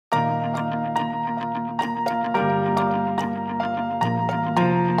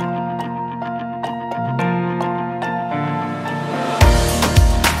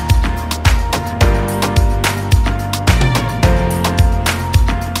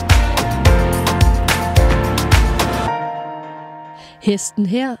Hesten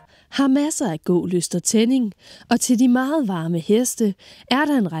her har masser af gålyst og tænding, og til de meget varme heste er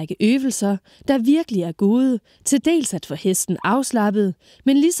der en række øvelser, der virkelig er gode, til dels at få hesten afslappet,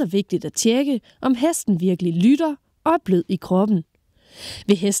 men lige så vigtigt at tjekke, om hesten virkelig lytter og er blød i kroppen.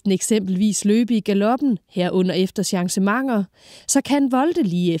 Vil hesten eksempelvis løbe i galoppen, herunder efter changementer, så kan volte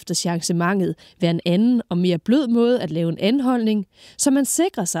lige efter changementet være en anden og mere blød måde at lave en anholdning, så man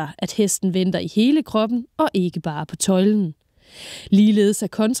sikrer sig, at hesten venter i hele kroppen og ikke bare på tøjlen. Ligeledes er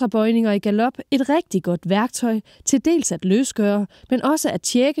kontrabøjninger i galop et rigtig godt værktøj til dels at løsgøre, men også at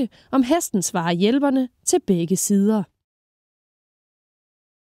tjekke, om hesten svarer hjælperne til begge sider.